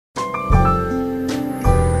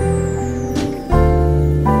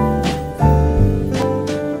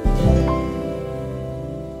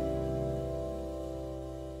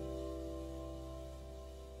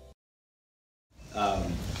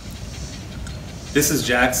This is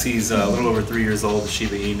Jax. He's a little over 3 years old,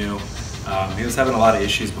 Shiba Inu. He was having a lot of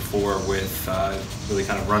issues before with really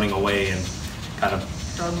kind of running away and kind of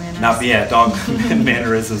dog manners. Dog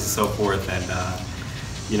mannerisms and so forth. And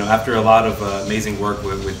you know, after a lot of amazing work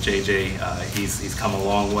with JJ, he's come a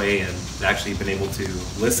long way and actually been able to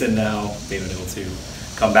listen now, been able to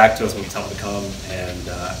come back to us when we tell him to come, and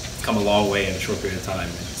come a long way in a short period of time.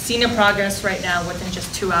 Seeing the progress right now within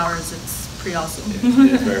just 2 hours, it's pretty awesome.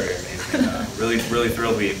 It is very amazing. Really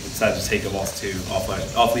thrilled we decided to take him also to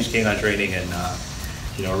off-leash canine training, and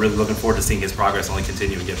you know, really looking forward to seeing his progress only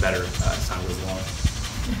continue to get better as time goes along.